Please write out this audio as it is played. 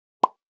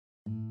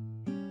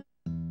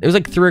It was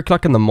like 3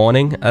 o'clock in the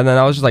morning, and then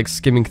I was just like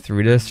skimming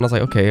through this, and I was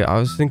like, okay, I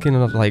was thinking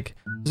of like,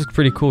 this is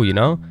pretty cool, you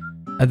know?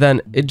 And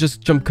then it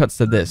just jump cuts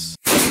to this.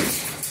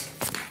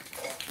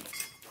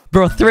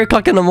 Bro, 3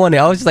 o'clock in the morning,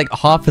 I was just like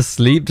half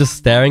asleep, just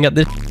staring at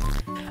this.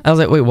 I was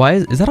like, wait, why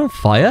is that on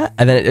fire?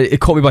 And then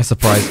it caught me by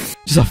surprise.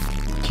 Just a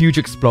huge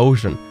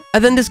explosion.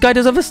 And then this guy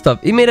does other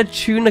stuff. He made a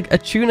tuna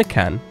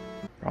can.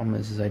 Problem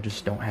is I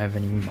just don't have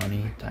any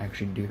money to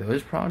actually do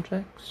those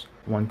projects.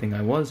 One thing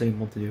I was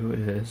able to do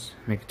is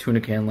make a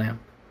tuna can lamp.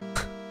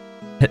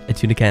 A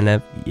tuna can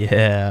lamp?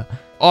 Yeah.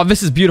 Oh,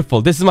 this is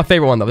beautiful. This is my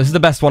favorite one, though. This is the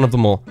best one of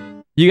them all.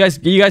 You guys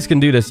can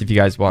do this if you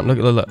guys want.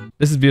 Look.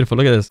 This is beautiful.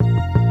 Look at this.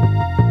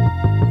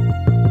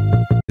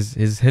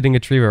 He's hitting a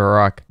tree with a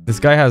rock. This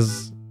guy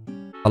has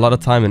a lot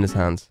of time in his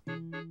hands.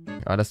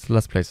 Alright,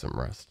 let's play some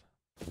Rust.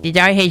 Did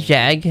I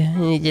zag?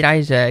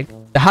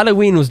 The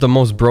Halloween was the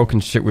most broken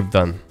shit we've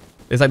done.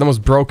 It's like the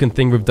most broken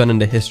thing we've done in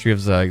the history of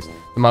Zergs.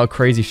 The amount of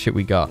crazy shit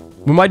we got.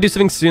 We might do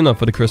something sooner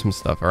for the Christmas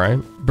stuff,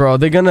 alright? Bro,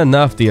 they're gonna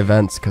nerf the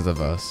events because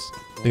of us.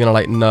 They're gonna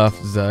like nerf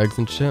Zergs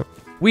and shit.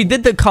 We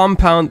did the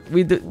compound,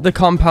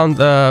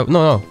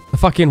 the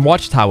fucking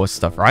watchtower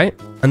stuff, right?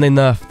 And they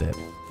nerfed it.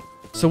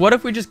 So what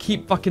if we just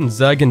keep fucking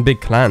Zerging big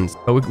clans?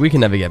 But we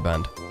can never get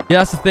banned. Yeah,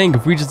 that's the thing.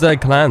 If we just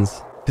Zerg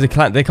clans.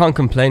 Because they can't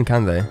complain,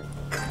 can they?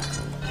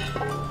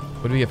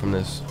 What do we get from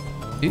this?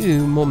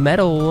 Ooh, more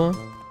metal.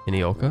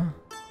 Inioka.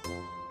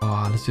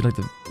 Oh, let's do like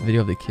the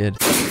video of the kid.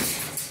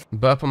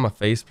 Burp on my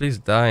face, please.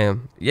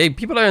 Damn. Yeah,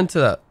 people are into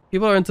that.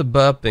 People are into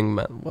burping,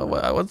 man.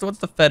 What's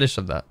the fetish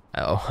of that?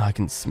 Oh, I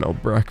can smell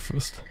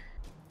breakfast.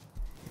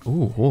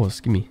 Ooh, horse,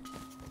 give me.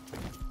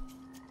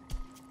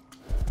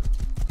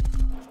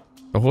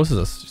 The horses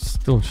are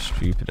still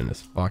stupid in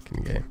this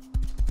fucking game.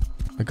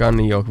 I got an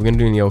Inioka. We're gonna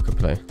do an Inioka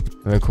play.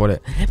 I'm gonna call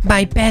it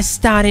my best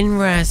start in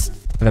Rust.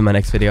 And then my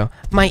next video,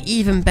 my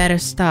even better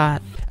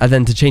start. And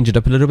then to change it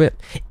up a little bit,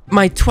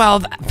 my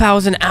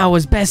 12,000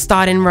 hours best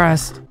start in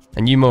Rust.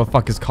 And you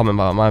motherfuckers comment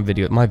about my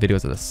video. My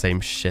videos are the same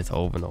shit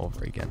over and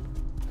over again.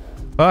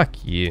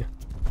 Fuck you.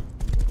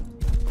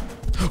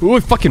 Ooh,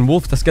 fucking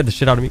wolf. That scared the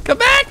shit out of me. Come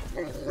back!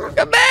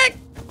 Come back!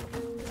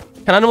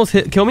 Can animals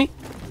kill me?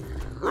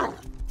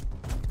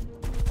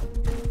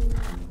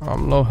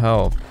 I'm low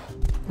health.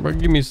 Bro,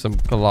 give me some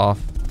cloth.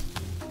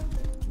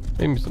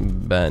 Give me some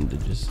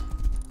bandages.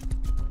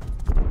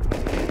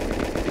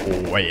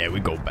 Oh yeah, we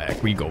go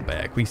back. We go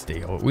back. We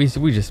stay. We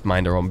just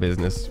mind our own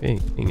business. We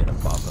ain't gonna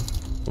bother.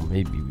 Or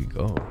maybe we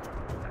go.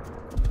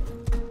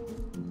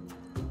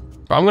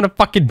 Bro, I'm gonna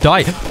fucking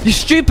die. You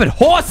stupid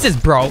horses,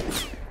 bro.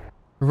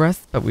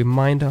 Rest, but we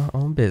mind our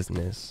own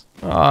business.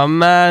 Oh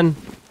man,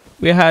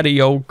 we had a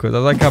Yoka.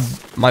 That's like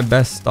my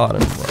best start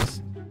in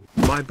Rust.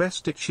 My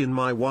best itch in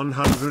my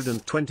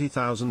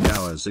 120,000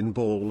 hours in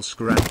ball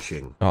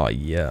scratching. Oh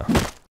yeah.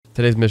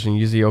 Today's mission: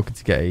 use the Yoka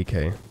to get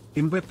AK.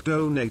 Imbip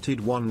donated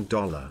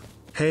 $1.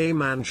 Hey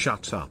man,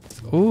 shut up.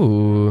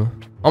 Ooh.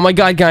 Oh my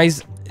god,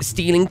 guys.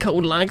 Stealing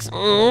code lags.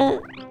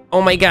 Oh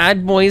my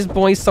god, boys,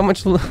 so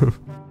much loot.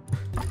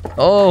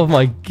 Oh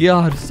my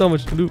god, so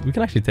much loot. We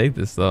can actually take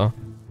this though.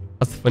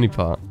 That's the funny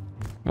part.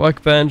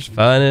 Workbench,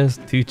 furnace,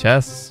 2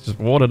 chests. Just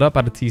ward it up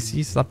at a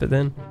TC, slap it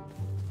in.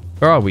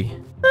 Where are we?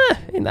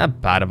 Ain't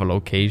that bad of a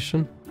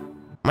location.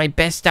 My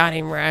best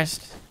starting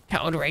Rust.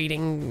 Code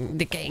raiding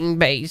the king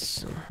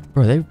base.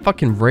 Bro, they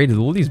fucking raided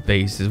all these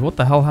bases. What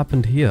the hell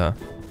happened here?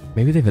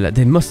 Maybe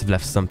they must have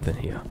left something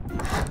here.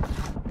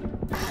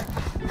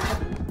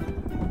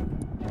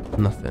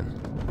 Nothing.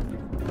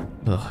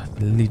 Ugh,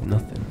 they leave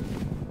nothing.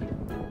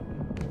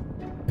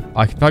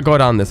 If I go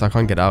down this, I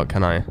can't get out,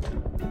 can I?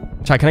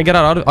 Chat, can I get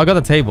out? I got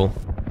the table.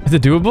 Is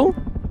it doable?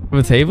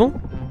 With a table?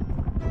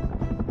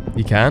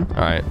 You can?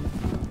 Alright.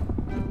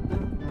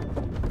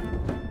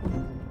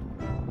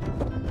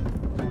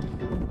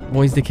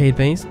 Boys, decayed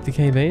base?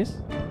 Decayed base?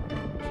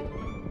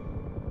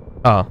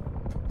 Oh.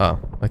 Oh.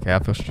 Okay, I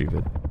feel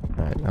stupid.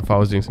 Alright, I thought I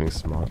was doing something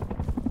smart.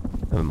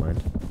 Never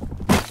mind.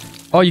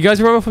 Oh, you guys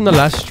remember from the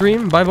last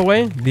stream, by the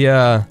way?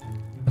 The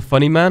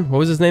funny man? What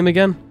was his name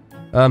again?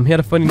 He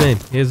had a funny name.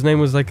 His name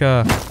was like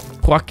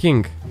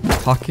Hawking.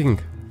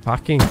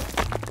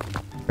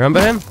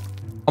 Remember him?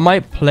 I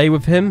might play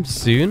with him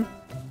soon.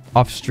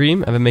 Off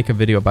stream. And then make a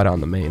video about it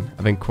on the main.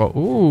 And then quote.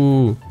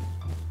 Ooh.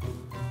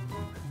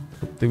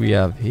 What do we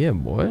have here,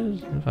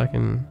 boys? If I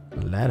can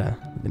ladder.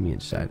 Let me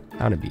inside.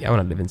 I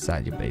wanna live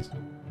inside your base.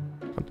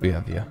 What do we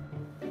have here?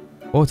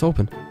 Oh, it's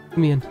open. Let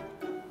me in.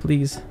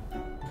 Please.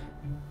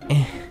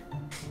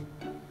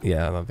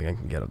 Yeah, I don't think I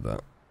can get up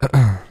that.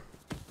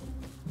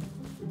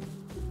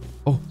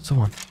 Oh,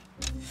 someone.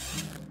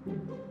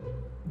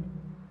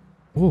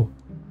 Oh.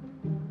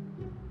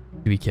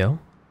 Do we kill?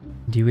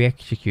 Do we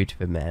execute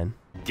the man?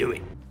 Do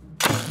it.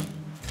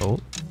 Oh.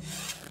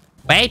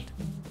 Wait!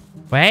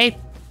 Wait!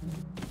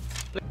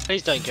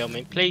 Please don't kill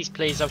me. Please,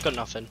 I've got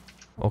nothing.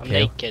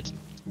 Okay. I'm naked.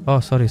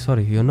 Oh, sorry.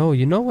 You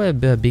know where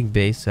the big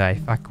base I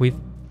fuck with?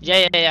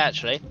 Yeah,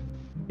 actually.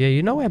 Yeah,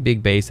 you know where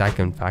big base I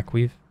can fuck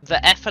with? The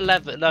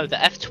F11, no, the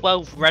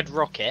F12 Red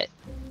Rocket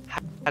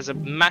has a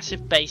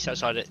massive base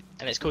outside it,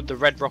 and it's called the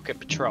Red Rocket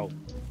Patrol.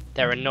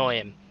 They're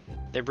annoying.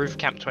 They roof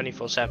camp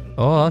 24/7.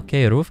 Oh,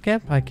 okay. Roof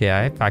cap?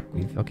 Okay,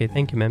 okay,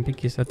 thank you, man.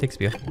 Pick yourself. Take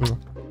spear.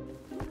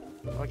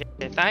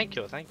 Okay, thank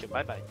you,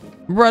 bye bye.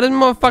 Bro, this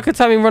motherfucker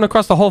time me run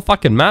across the whole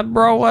fucking map,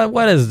 bro.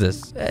 What is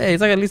this? Hey,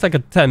 it's like at least like a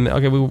 10 minute.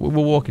 Okay, we're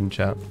walking,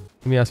 chat.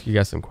 Let me ask you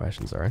guys some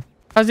questions, alright?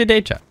 How's your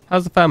day, chat?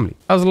 How's the family?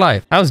 How's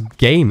life? How's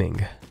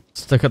gaming?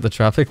 Stuck at the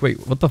traffic?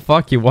 Wait, what the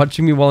fuck? You're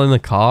watching me while in the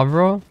car,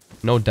 bro?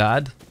 No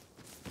dad?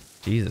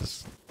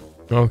 Jesus.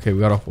 Okay, we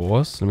got a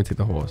horse. Let me take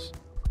the horse.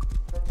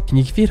 Can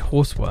you feed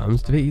horse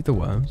worms? Do they eat the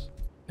worms?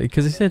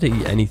 Because they said they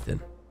eat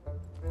anything.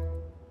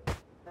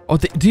 Oh,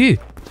 they do.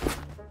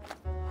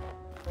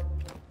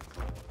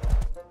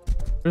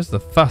 Where's the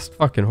fast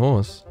fucking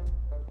horse?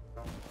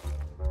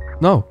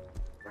 No.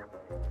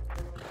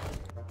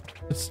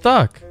 It's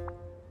stuck.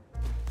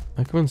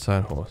 I come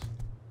inside, horse.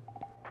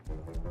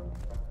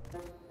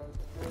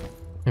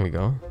 Here we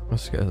go.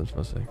 Let's get this for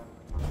a sec.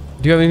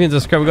 Do you have anything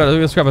to scrap? We're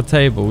gonna scrap a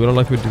table. We don't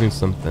like we're doing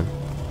something.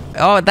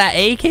 Oh, that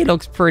AK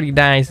looks pretty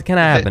nice. Can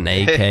I have an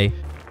AK? I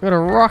got a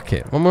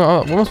rocket. What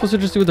am I supposed to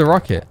just do with the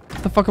rocket?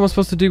 What the fuck am I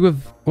supposed to do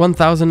with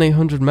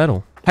 1,800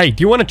 metal? Hey,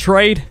 do you want to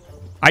trade?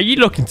 Are you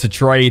looking to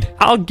trade?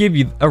 I'll give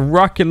you a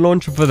rocket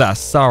launcher for that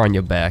SAR on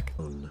your back.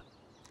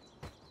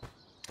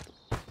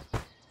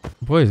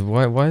 Boys,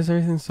 why is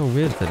everything so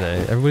weird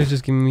today? Everybody's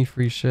just giving me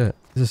free shit.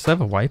 Is the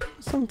server wipe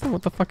or something?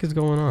 What the fuck is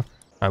going on?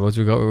 Alright, boys,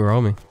 we got what we're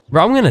roaming.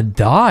 Bro, I'm gonna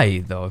die,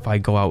 though, if I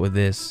go out with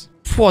this.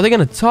 Whoa, they're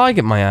gonna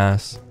target my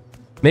ass.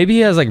 Maybe he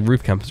has, like,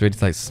 roof campers ready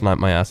to, like, snipe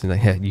my ass. And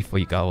he's like, hey,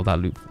 you got all that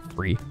loot for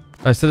free.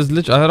 Alright, so there's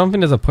literally... I don't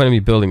think there's a point in me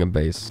building a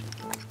base.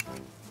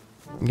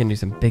 I'm gonna do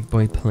some big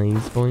boy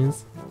planes,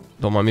 boys.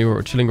 Don't mind me,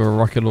 we're chilling with a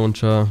rocket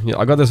launcher. Yeah,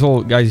 I got this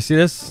whole... Guys, you see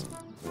this?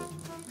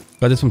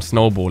 Got this from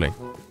snowballing.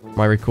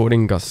 My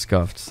recording got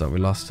scuffed, so we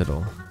lost it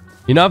all.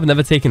 You know, I've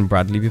never taken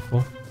Bradley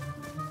before.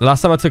 The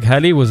last time I took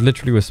Heli was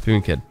literally with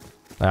Spoon Kid.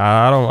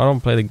 I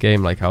don't play the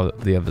game like how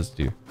the others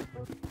do.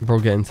 Bro,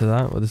 get into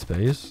that with this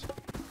base.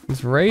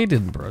 It's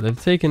raided, bro. They've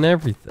taken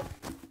everything.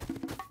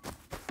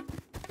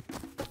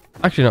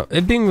 Actually, no.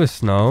 It being with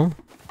snow,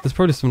 there's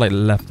probably some like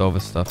leftover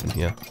stuff in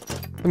here.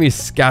 Let me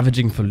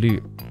scavenging for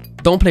loot.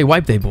 Don't play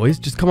wipe day, boys.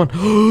 Just come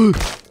on.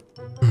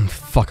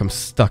 Fuck, I'm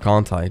stuck,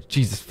 aren't I?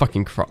 Jesus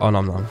fucking Christ. Oh, no,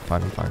 I'm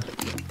fine. I'm fine.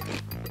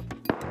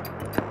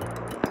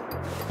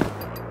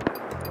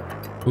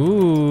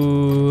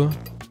 Ooh.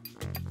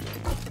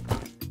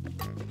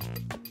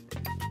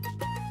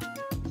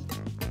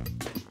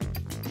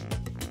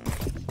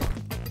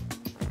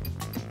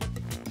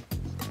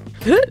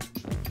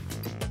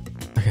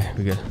 Okay,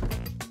 we're good.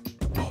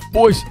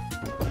 Boys!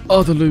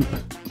 Oh, the loot.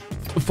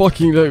 The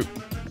fucking loot.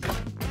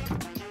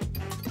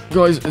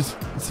 Guys, it's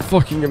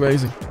fucking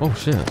amazing. Oh,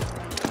 shit.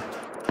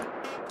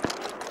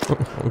 Oh,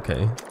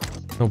 okay.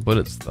 No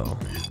bullets, though.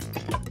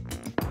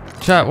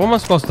 Chat, what am I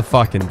supposed to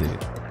fucking do?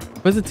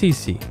 Where's the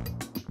TC?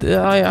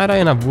 I don't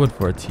even have wood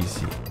for a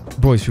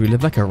TC. Boys, should we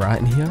live like a rat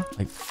in here?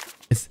 Like,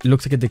 it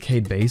looks like a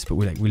decayed base, but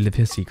we live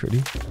here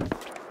secretly.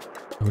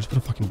 We'll just put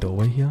a fucking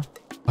doorway here.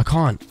 I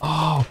can't.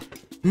 Oh,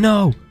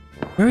 no.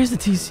 Where is the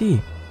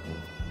TC?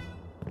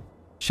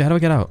 Shit, how do I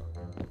get out?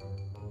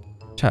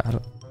 Chat, how do...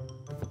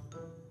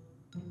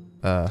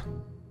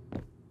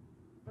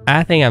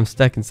 I think I'm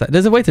stuck inside.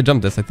 There's a way to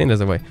jump this. I think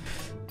there's a way.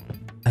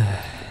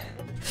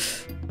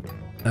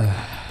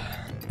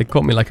 They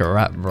caught me like a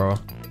rat, bro.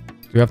 Do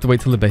we have to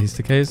wait till the base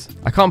decays?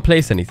 I can't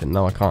place anything.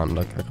 No, I can't.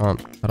 Look, I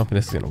can't. I don't think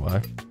this is gonna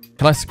work.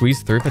 Can I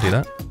squeeze through if I do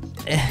that?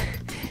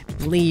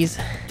 Please.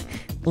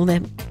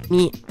 Let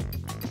me...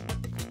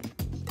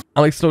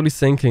 I'm like slowly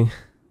sinking.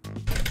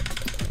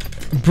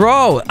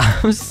 Bro,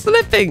 I'm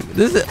slipping.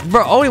 This is...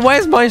 Bro, why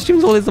is my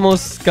streams always the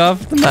most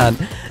scuffed, man?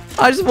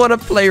 I just want to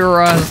play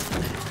Rust.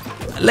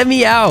 Let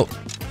me out.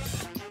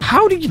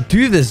 How do you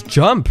do this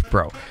jump,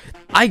 bro?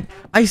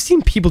 I've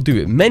seen people do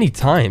it many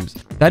times.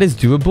 That is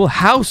doable.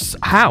 How?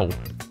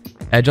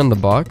 Edge on the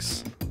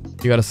box.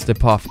 You gotta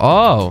step off.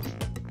 Oh.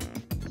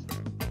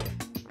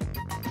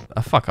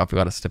 Fuck up. You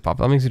gotta step up.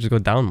 That makes you just go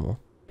down more.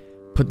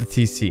 Put the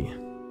TC.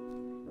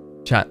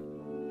 Chat.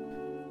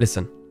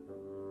 Listen.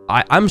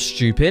 I'm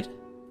stupid.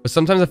 But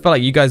sometimes I feel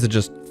like you guys are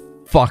just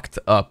fucked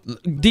up.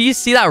 Do you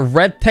see that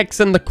red text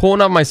in the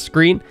corner of my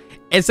screen?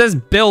 It says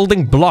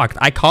building blocked.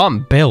 I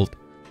can't build.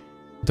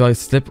 Do I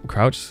slip,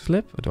 crouch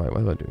slip? Or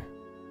what do I do?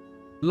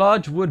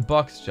 Large wood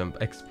box jump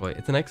exploit.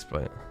 It's an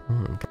exploit.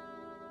 Okay.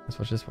 Let's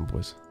watch this one,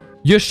 boys.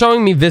 You're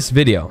showing me this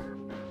video.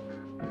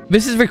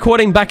 This is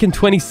recording back in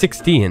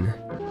 2016.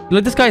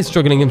 Look, this guy is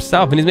struggling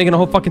himself and he's making a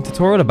whole fucking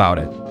tutorial about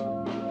it.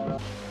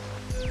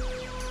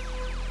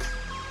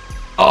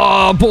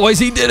 Oh, boys,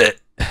 he did it.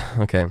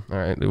 Okay, all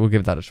right. We'll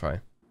give that a try.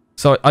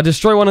 So I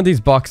destroy one of these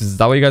boxes. Is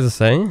that what you guys are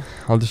saying?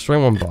 I'll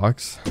destroy one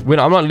box. Wait,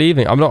 I'm not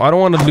leaving. I don't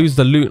want to lose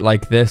the loot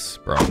like this,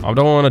 bro. I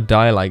don't want to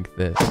die like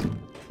this.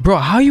 Bro,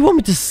 how you want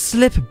me to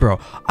slip, bro?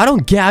 I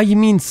don't get how you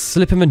mean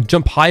slip him and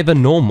jump higher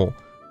than normal.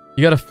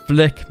 You gotta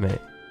flick, mate.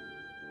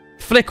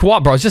 Flick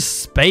what, bro? It's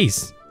just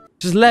space.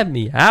 Just let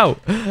me out.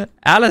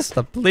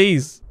 Alistair,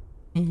 please.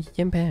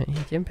 Jump out.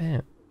 Jump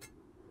out.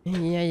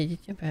 Yeah, you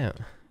jump out.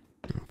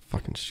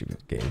 Fucking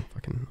stupid game.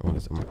 Fucking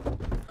autism.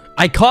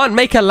 I can't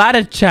make a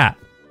ladder, chat.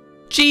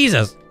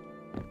 Jesus.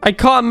 I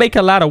can't make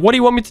a ladder. What do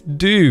you want me to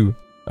do?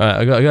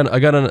 Alright, I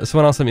got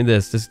someone else sent me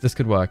this. This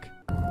could work.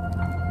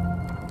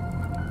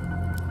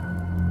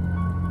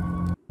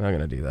 We're not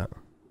gonna do that.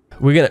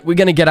 We're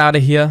gonna get out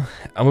of here.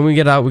 And when we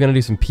get out, we're gonna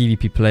do some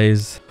PvP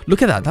plays.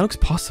 Look at that. That looks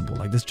possible.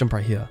 Like this jump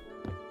right here.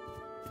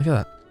 Look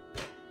at that.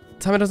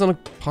 Tell me it doesn't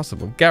look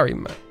possible. Gary,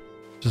 man.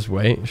 Just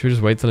wait. Should we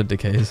just wait till it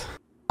decays?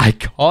 I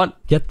can't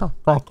get the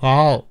fuck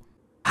out.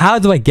 How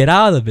do I get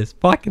out of this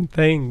fucking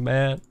thing,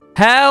 man?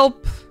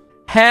 Help!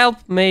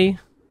 Help me.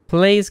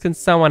 Please, can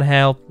someone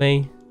help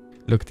me?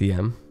 Look,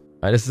 DM.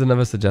 Alright, this is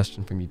another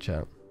suggestion from you,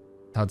 chat.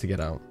 How to get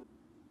out.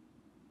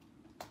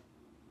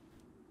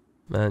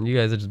 Man, you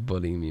guys are just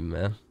bullying me,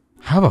 man.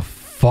 How the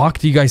fuck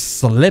do you guys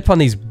slip on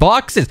these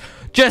boxes?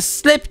 Just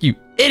slip, you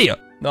idiot!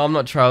 No, I'm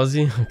not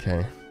Trousy.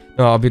 Okay.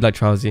 No, I'll be like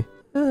Trousy.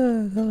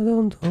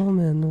 Don't, oh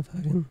man, no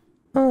fucking.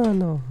 Oh,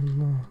 no,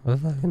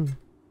 fucking.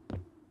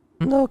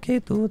 No, okay,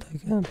 dude, I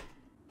can't.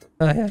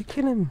 I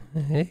kill him.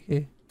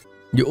 Okay.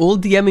 You're all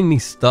DMing me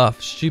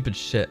stuff. Stupid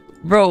shit.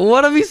 Bro,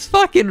 what are these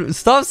fucking...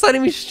 Stop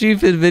sending me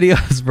stupid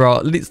videos, bro.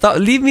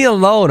 Leave me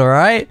alone,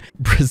 alright?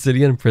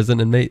 Brazilian prison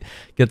inmate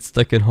gets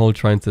stuck in hole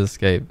trying to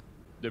escape.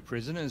 The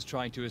prisoners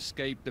trying to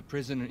escape the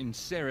prison in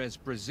Ceres,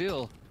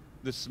 Brazil.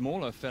 The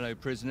smaller fellow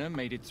prisoner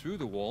made it through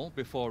the wall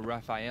before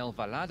Rafael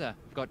Valada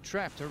got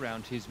trapped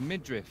around his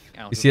midriff.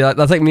 You see,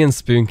 that's like me and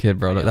Spoon Kid,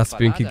 bro. Like, that's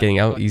Spoon Kid getting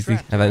out easily.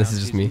 And then this is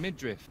just me.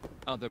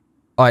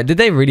 Alright, did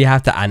they really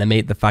have to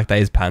animate the fact that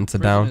his pants are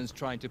down?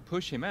 Trying to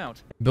push him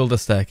out. Build a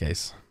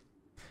staircase.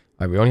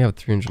 Alright, we only have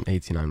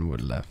 389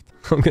 wood left.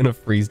 I'm gonna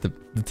freeze to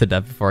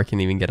death before I can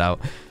even get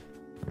out.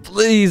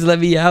 Please let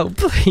me out,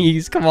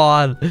 please. Come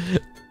on.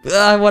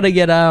 I want to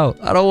get out.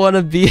 I don't want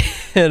to be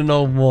here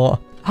no more.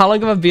 How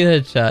long have I been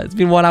here, chat? It's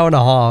been 1 hour and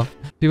a half.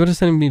 People are just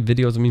sending me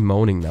videos of me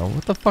moaning now.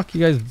 What the fuck are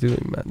you guys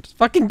doing, man? Just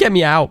fucking get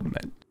me out,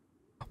 man.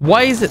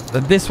 Why is it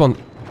that this one...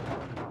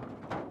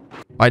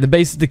 Alright, the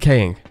base is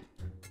decaying.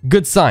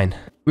 Good sign.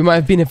 We might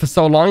have been here for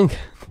so long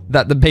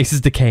that the base is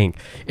decaying.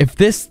 If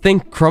this thing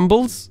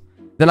crumbles,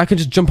 then I can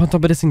just jump on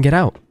top of this and get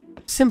out.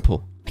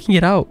 Simple. I can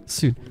get out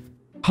soon.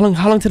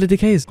 How long till it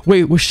decays?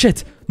 Wait, well,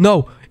 shit.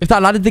 No. If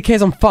that ladder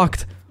decays, I'm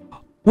fucked.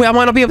 Wait, I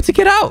might not be able to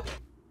get out.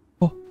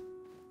 Oh.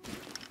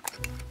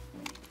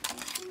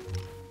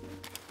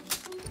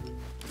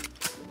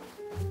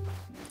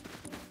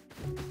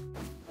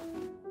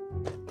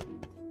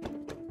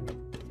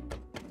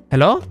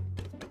 Hello?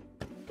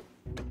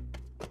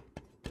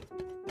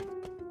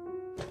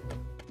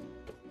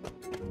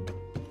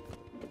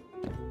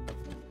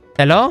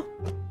 Hello?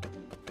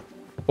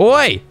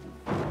 Oi!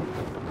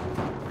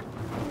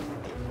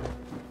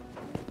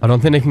 I don't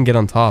think they can get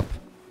on top.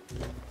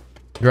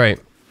 Great.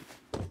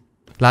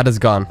 Ladder's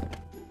gone.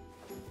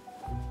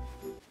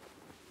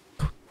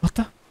 What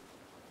the?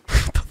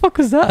 What the fuck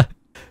was that?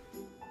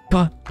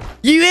 God.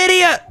 You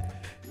idiot!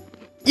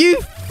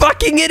 You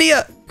fucking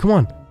idiot! Come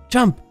on.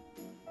 Jump.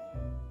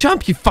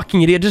 Jump, you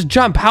fucking idiot. Just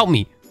jump. Help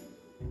me.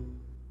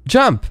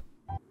 Jump.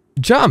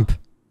 Jump.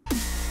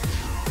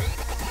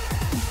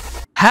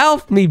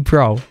 Help me,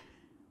 bro.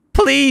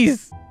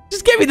 Please.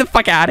 Just get me the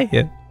fuck out of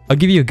here. I'll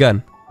give you a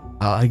gun.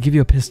 I'll give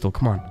you a pistol.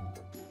 Come on.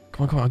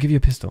 Come on, come on. I'll give you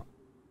a pistol.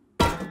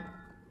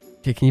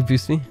 Okay, can you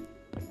boost me?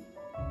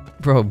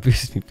 Bro,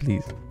 boost me,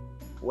 please.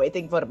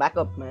 Waiting for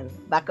backup, man.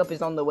 Backup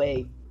is on the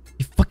way.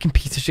 You fucking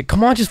piece of shit.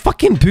 Come on, just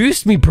fucking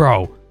boost me,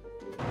 bro.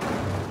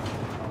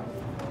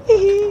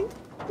 You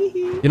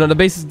know, the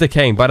base is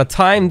decaying. By the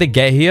time they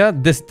get here,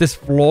 this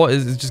floor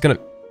is just gonna...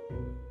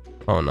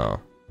 Oh, no.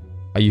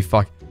 Are you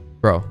fuck...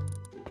 Bro.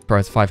 Bro,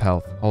 it's 5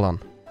 health. Hold on.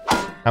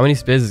 How many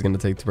spears is it gonna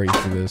take to break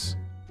through this?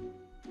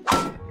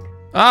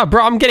 Ah,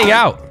 bro, I'm getting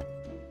out.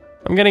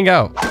 I'm getting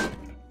out.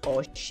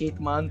 Oh,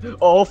 shit, man.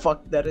 Oh,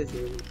 fuck, that is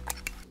it.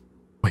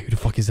 Wait, who the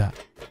fuck is that?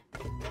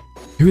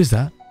 Who is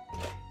that?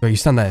 Yo, you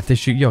stand there. If they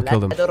shoot you, I'll kill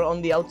them. Ladder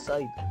on the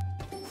outside.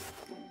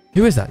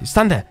 Who is that? You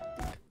stand there.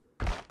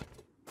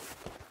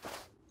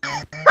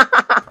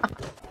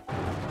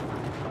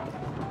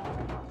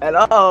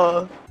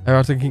 Hello.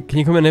 Enardo, can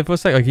you come in here for a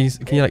sec? Or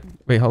can you like...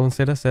 Wait, hold on.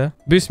 Stay there, stay there.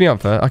 Boost me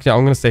up first. Actually,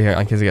 I'm gonna stay here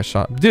in case I get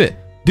shot. Do it.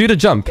 Do the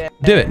jump. Okay.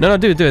 Do it. No,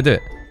 do it.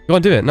 Go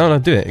on, do it. No,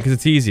 do it. Because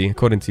it's easy,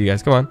 according to you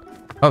guys. Come on.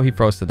 Oh, he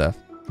froze to death.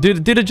 Do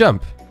the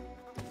jump.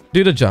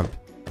 Do the jump.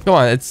 Come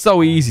on. It's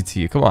so easy to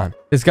you. Come on.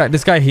 This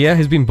guy here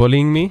has been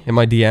bullying me in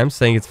my DMs,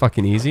 saying it's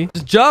fucking easy.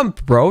 Just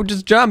jump, bro.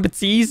 Just jump.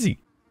 It's easy.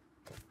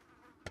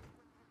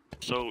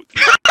 So...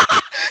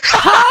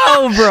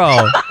 How,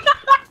 bro?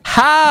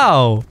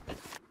 How?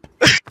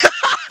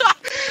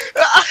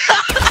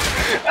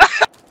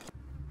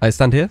 I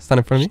stand here. Stand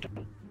in front of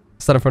me.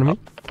 Stand in front of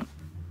me.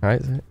 All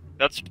right.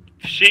 That's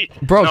she.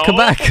 Bro, no, come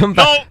back. No,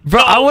 bro,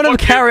 no, I want to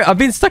okay. carry. I've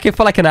been stuck here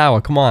for like an hour.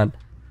 Come on.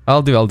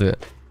 I'll do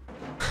it.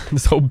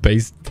 This whole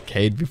base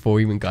decayed before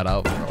we even got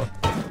out, bro.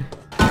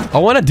 I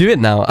want to do it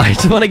now. I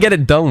just want to get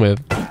it done with.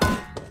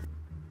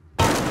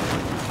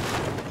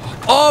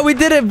 Oh, we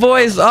did it,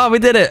 boys. Oh, we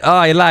did it. Oh,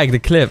 I lagged.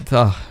 It clipped.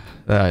 Oh,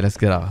 all right. Let's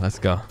get out. Let's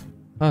go.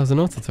 Oh, there's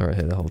an auto turret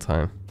here the whole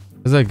time.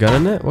 Is there a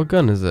gun in it? What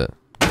gun is it?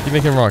 Keep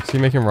making rocks.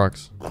 Keep making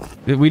rocks.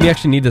 We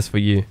actually need this for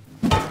you.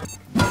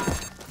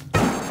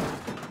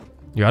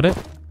 You got it?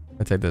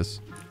 I take this.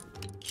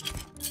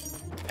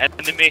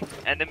 Enemy,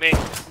 enemy,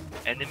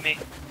 enemy.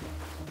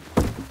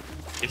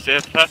 He's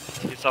a threat.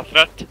 He's a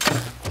threat.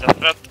 He's a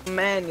threat.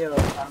 Man, you're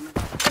a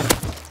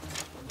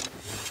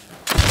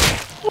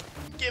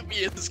Give me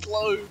his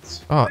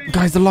clothes. Oh,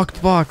 guys, the locked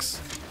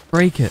box.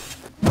 Break it.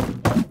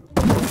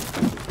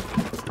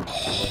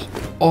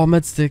 Oh,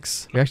 med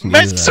sticks. We actually need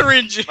Med that.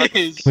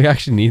 syringes. We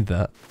actually need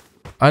that.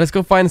 Alright, let's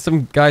go find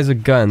some guys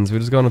with guns. We're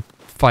just going to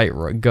fight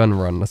gun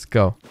run. Let's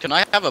go. Can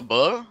I have a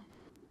bow?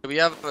 Do we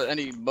have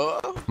any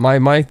bow? My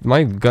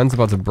gun's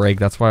about to break.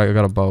 That's why I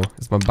got a bow.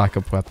 It's my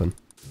backup weapon.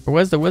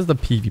 Where's the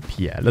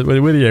PvP at?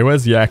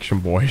 Where's the action,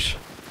 boys?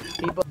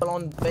 people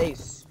on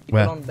base. People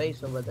Where? on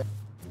base over there.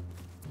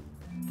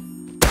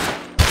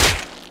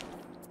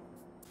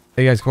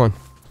 Hey guys, come on.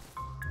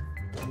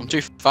 I'm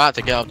too fat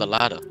to get up the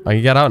ladder. Oh,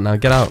 you get out now.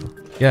 Get out.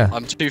 Yeah.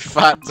 I'm too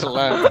fat to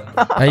land.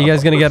 How you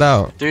guys gonna get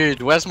out?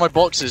 Dude, where's my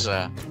boxes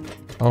at?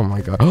 Oh my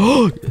god.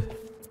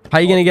 How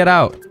you gonna get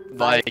out?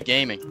 Via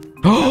gaming.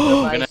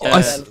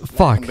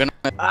 Fuck. I'm gonna,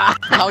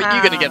 how are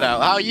you gonna get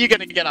out? How are you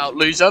gonna get out?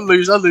 Loser,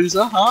 loser,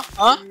 loser, huh?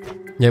 Huh?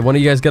 Yeah, one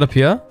of you guys get up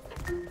here.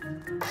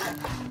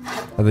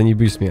 And then you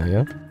boost me out,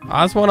 yeah?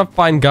 I just wanna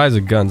find guys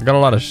with guns. I got a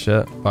lot of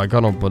shit, but I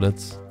got no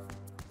bullets.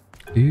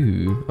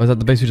 Ooh. Oh, is that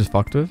the base we just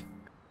fucked with?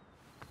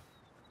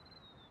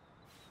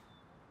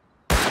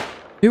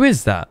 Who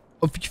is that?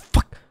 Oh,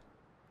 fuck.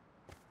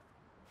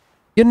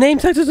 Your name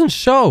tag doesn't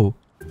show.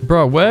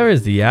 Bro, where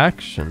is the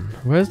action?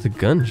 Where's the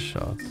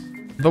gunshots?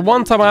 The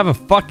one time I have a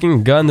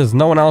fucking gun, there's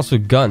no one else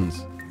with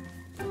guns.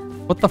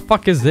 What the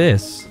fuck is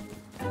this?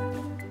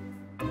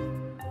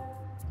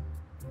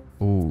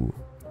 Ooh.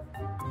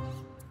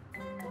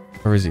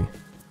 Where is he?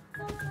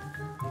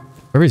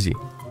 Where is he?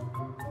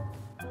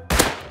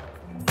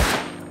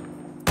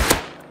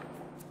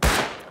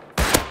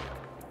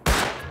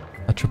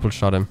 I triple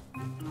shot him.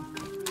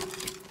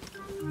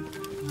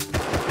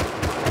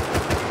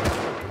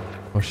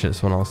 Oh shit,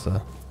 someone else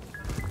there.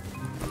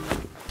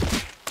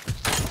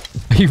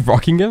 Are you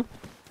rocking him?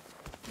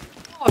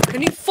 Oh,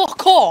 can you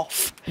fuck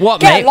off?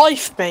 What, Get mate? a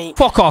life, mate.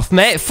 Fuck off,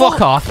 mate.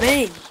 Fuck off.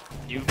 me.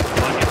 You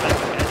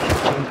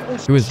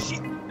Who is...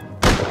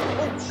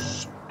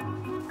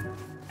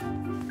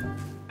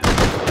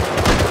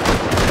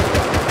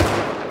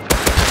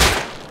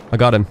 I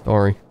got him. Don't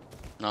worry.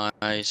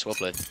 Nice, well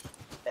played.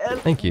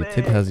 Thank you.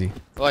 Take the hezzy.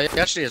 Oh, he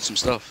actually had some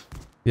stuff.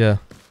 Yeah.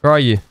 Where are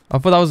you? I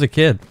thought that was a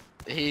kid.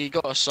 He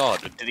got a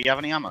sword. Did he have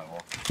any ammo? Or?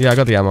 Yeah, I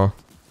got the ammo.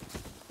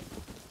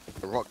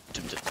 I rocked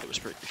him. It was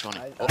pretty funny.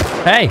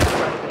 Hey!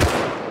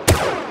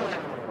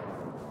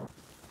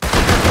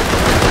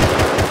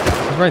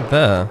 He's right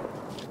there.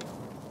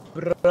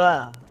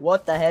 Bruh,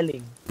 what the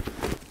helling?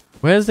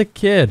 Where's the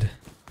kid?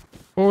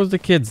 What was the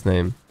kid's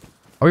name?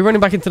 Are we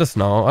running back into the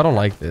snow? I don't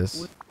like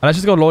this. Let's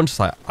just go launch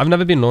site. I've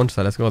never been launch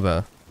site. Let's go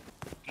there.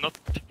 not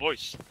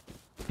voice.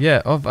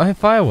 Yeah, oh, I have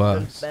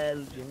fireworks.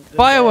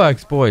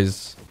 Fireworks,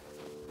 boys.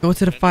 Go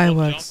to the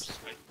fireworks.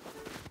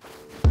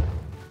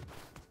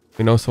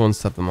 We know someone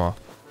set them off.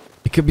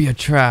 It could be a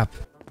trap.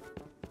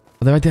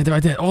 Oh, they're right there. They're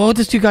right there. Oh,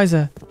 there's two guys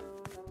there.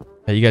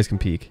 Hey, you guys can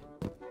peek.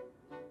 Come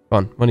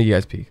on, one of you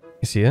guys peek.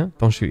 You see it?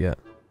 Don't shoot yet.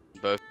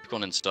 Both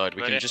gone inside.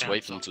 We can just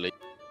wait for them to leave.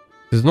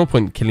 There's no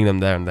point killing them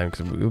there and then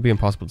because it would be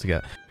impossible to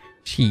get.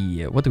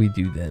 Shit, what do we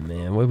do then,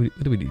 man? What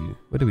do we do?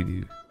 What do we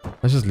do?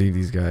 Let's just leave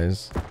these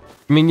guys.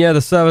 I mean, yeah,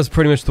 the server's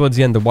pretty much towards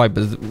the end of wipe,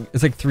 but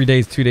it's like 3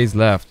 days, 2 days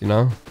left, you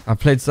know? I've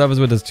played servers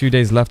where there's 2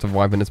 days left of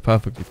wipe and it's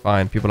perfectly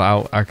fine. People are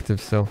out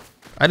active still.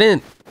 I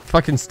didn't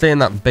fucking stay in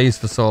that base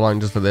for so long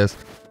just for this.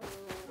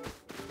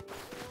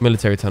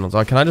 Military tunnels.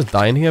 Oh, can I just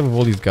die in here with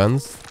all these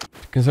guns?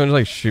 Can someone just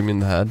like shoot me in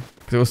the head?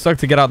 Because it was suck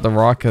to get out the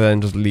rock and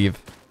then just leave,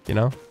 you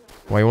know?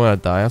 Why you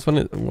want to die? I just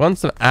want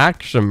some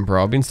action,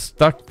 bro. I've been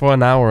stuck for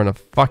an hour in a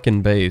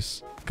fucking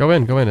base. Go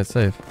in, it's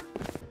safe.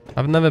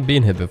 I've never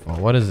been here before.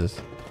 What is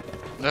this?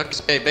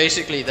 Okay,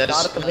 basically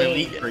there's an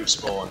elite group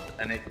spawn,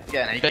 and it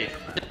get an AK.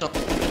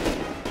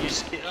 You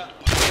see that?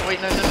 Wait,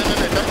 no,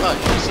 don't look.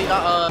 You see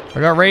that? I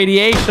got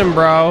radiation,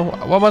 bro.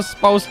 What am I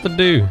supposed to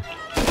do?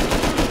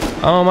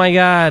 Oh my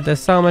god, there's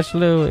so much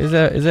loot. Is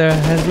there a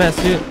hazmat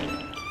suit?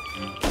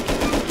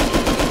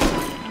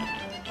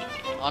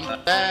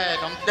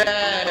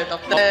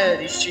 I'm dead.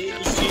 He's cheating.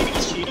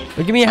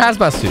 Well, give me a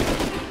hazmat suit.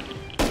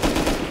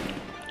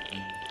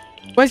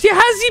 Where's your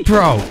hazy,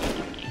 bro?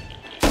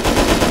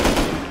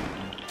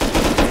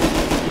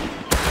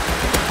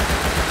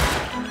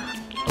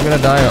 I'm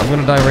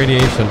gonna die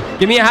radiation.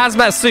 Give me a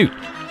hazmat suit.